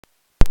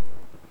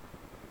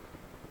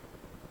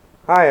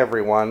Hi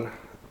everyone,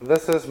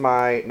 this is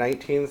my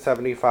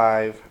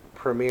 1975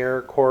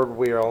 Premier cord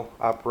wheel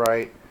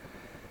upright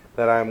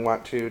that I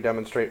want to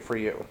demonstrate for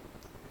you.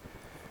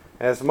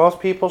 As most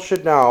people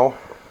should know,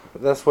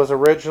 this was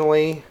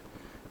originally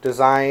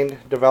designed,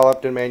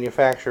 developed, and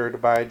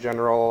manufactured by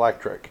General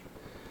Electric.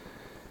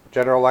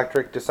 General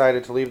Electric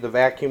decided to leave the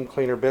vacuum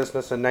cleaner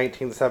business in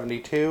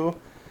 1972,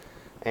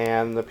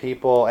 and the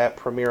people at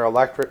Premier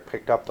Electric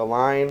picked up the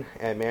line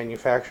and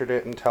manufactured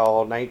it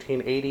until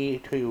 1980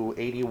 to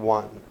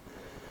 81.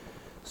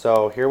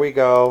 So here we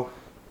go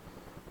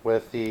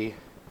with the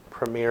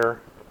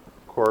Premier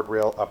cord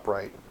reel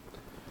upright.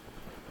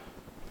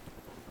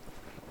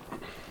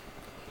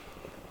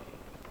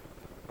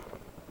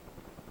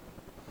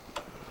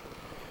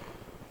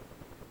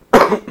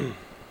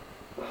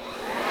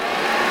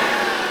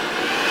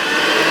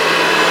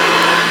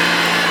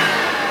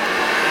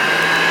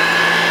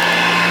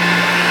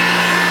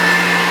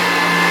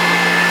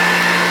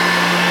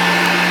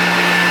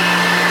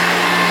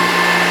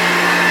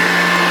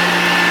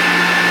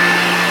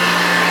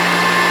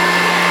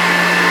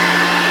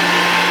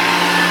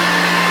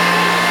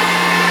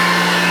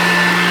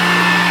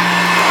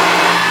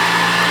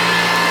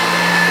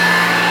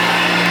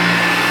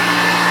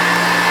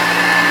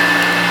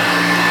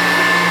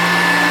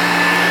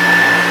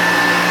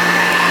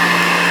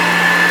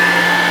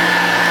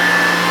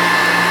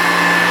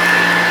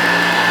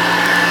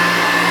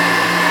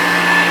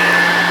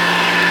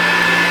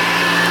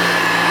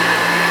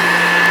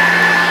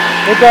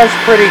 It does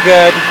pretty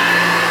good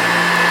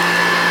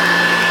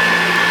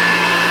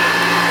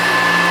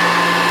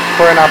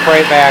for an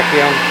upright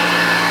vacuum.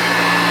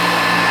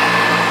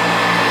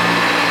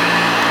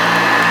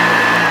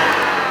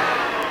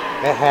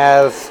 It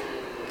has,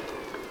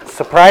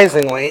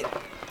 surprisingly,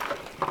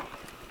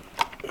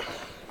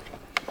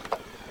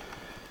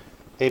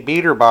 a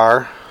beater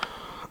bar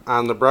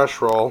on the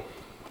brush roll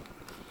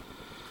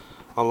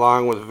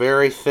along with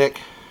very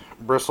thick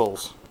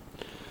bristles.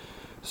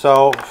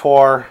 So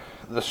for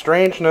the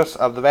strangeness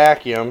of the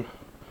vacuum,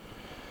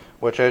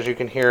 which as you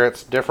can hear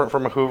it's different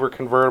from a Hoover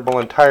convertible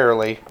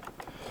entirely,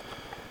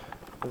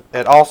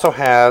 it also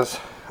has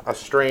a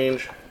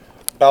strange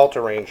belt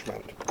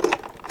arrangement.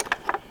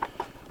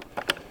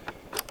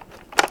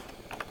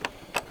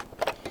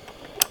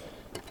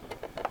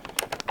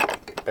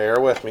 Bear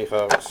with me,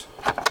 folks.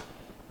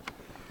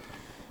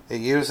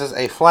 It uses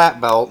a flat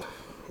belt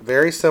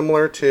very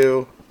similar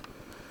to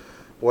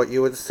what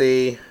you would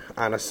see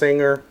on a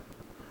Singer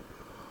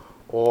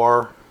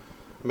or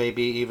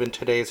maybe even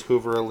today's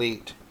Hoover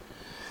Elite.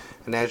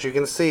 And as you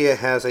can see, it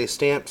has a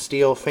stamped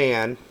steel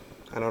fan.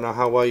 I don't know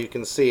how well you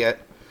can see it.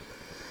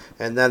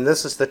 And then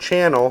this is the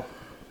channel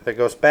that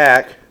goes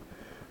back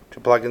to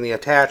plug in the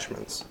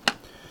attachments.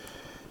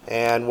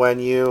 And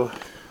when you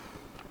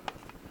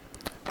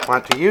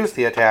want to use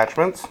the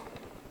attachments,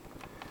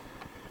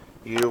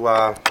 you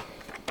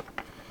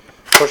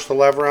push the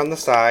lever on the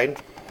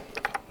side,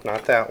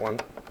 not that one,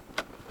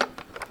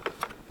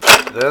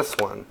 this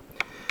one.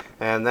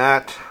 And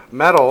that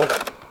metal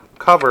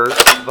covers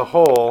the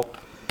hole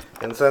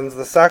and sends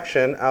the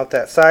suction out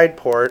that side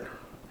port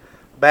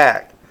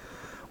back.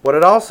 What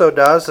it also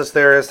does is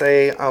there is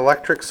an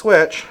electric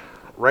switch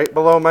right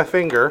below my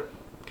finger,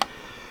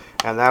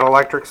 and that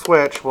electric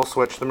switch will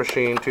switch the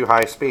machine to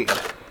high speed.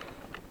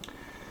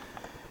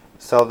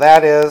 So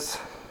that is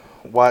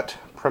what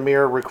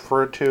Premier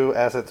referred to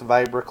as its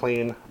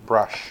VibraClean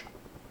brush.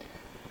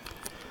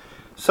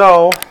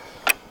 So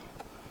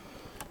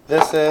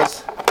this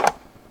is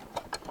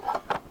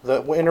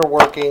the inner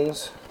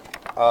workings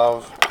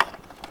of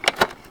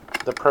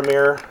the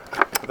Premier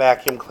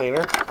vacuum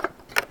cleaner,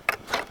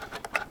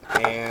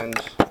 and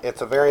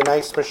it's a very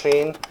nice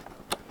machine.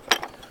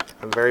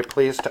 I'm very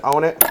pleased to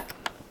own it,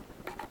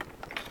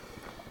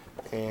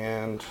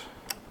 and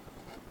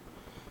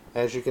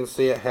as you can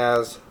see, it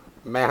has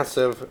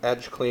massive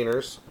edge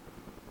cleaners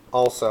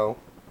also,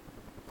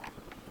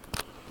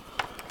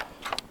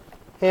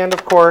 and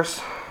of course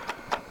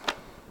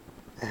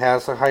it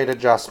has a height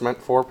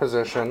adjustment for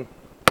position.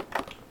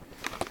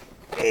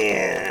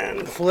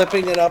 And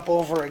flipping it up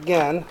over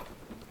again,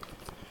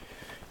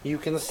 you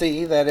can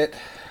see that it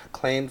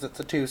claims it's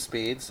a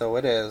 2-speed, so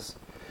it is.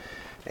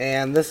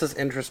 And this is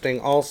interesting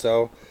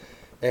also.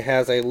 It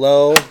has a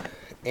low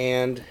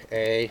and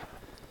a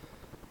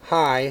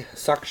high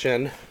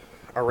suction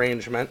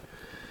arrangement.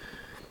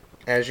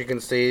 As you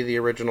can see, the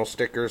original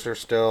stickers are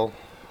still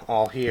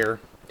all here.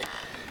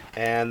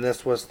 And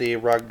this was the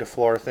rug to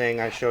floor thing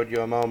I showed you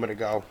a moment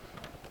ago.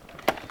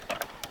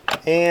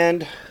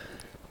 And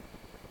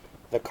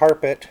the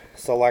carpet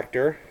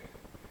selector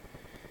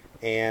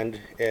and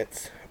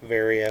its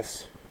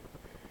various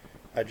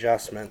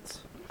adjustments.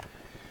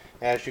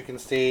 As you can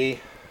see,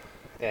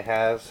 it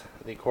has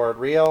the cord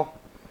reel,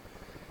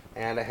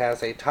 and it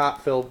has a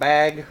top fill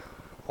bag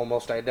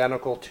almost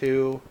identical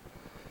to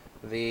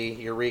the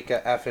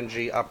Eureka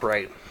F&G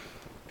upright.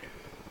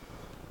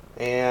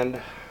 And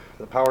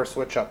the power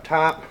switch up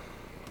top,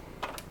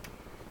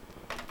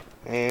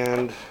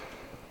 and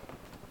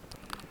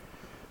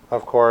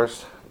of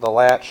course the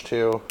latch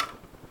to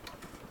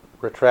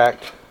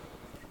retract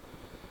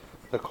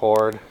the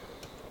cord,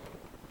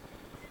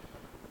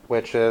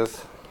 which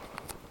is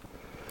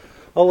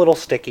a little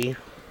sticky,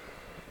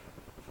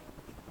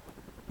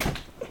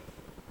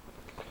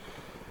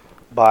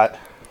 but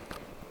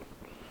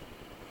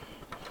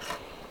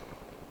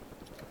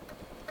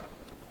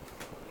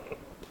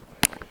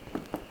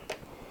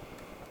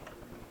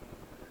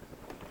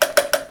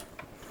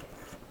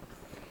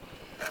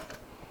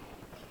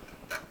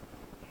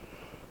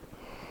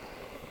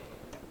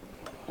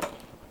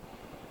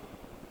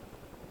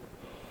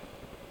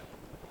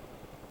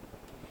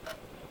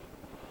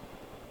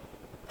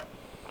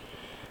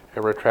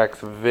it retracts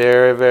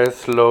very, very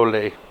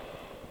slowly.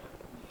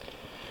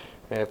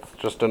 It's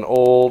just an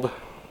old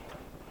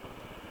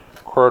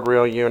cord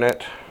reel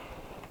unit,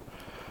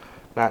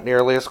 not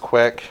nearly as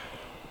quick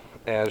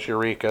as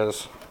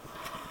Eureka's.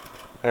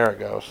 There it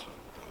goes.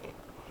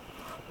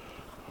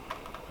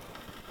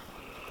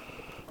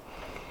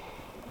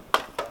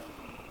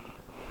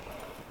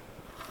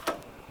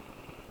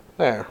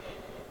 There.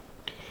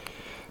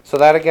 So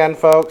that again,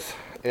 folks,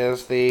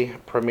 is the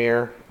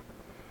Premier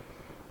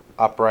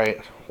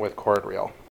upright with cord reel.